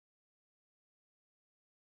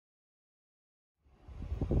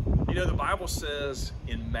You know, the Bible says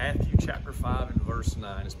in Matthew chapter 5 and verse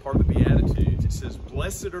 9, as part of the Beatitudes, it says,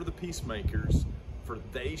 "Blessed are the peacemakers, for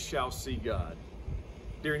they shall see God."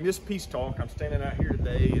 During this peace talk, I'm standing out here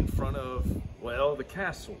today in front of, well, the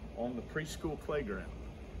castle on the preschool playground.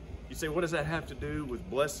 You say, what does that have to do with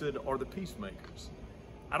blessed are the peacemakers?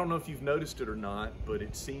 I don't know if you've noticed it or not, but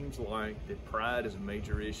it seems like that pride is a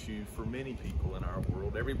major issue for many people in our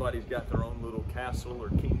world. Everybody's got their own little castle or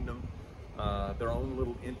kingdom, their own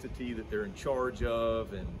little entity that they're in charge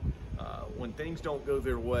of, and when things don't go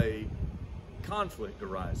their way, conflict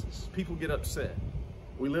arises. People get upset.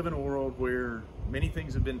 We live in a world where many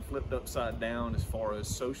things have been flipped upside down as far as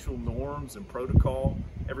social norms and protocol.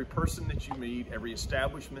 Every person that you meet, every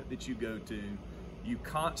establishment that you go to, you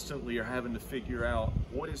constantly are having to figure out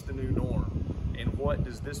what is the new norm and what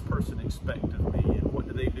does this person expect of me and what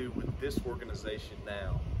do they do with this organization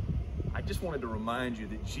now. I just wanted to remind you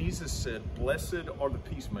that Jesus said, blessed are the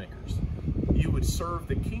peacemakers. You would serve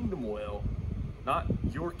the kingdom well, not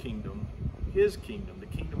your kingdom, his kingdom, the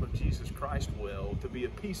kingdom of Jesus Christ well, to be a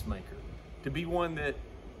peacemaker, to be one that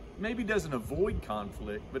maybe doesn't avoid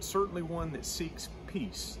conflict, but certainly one that seeks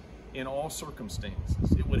peace in all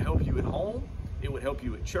circumstances. It would help you at home, it would help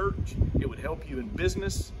you at church, it would help you in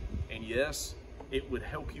business, and yes, it would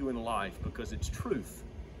help you in life because it's truth,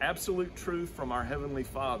 absolute truth from our Heavenly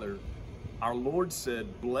Father. Our Lord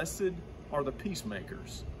said, blessed are the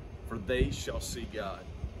peacemakers, for they shall see God.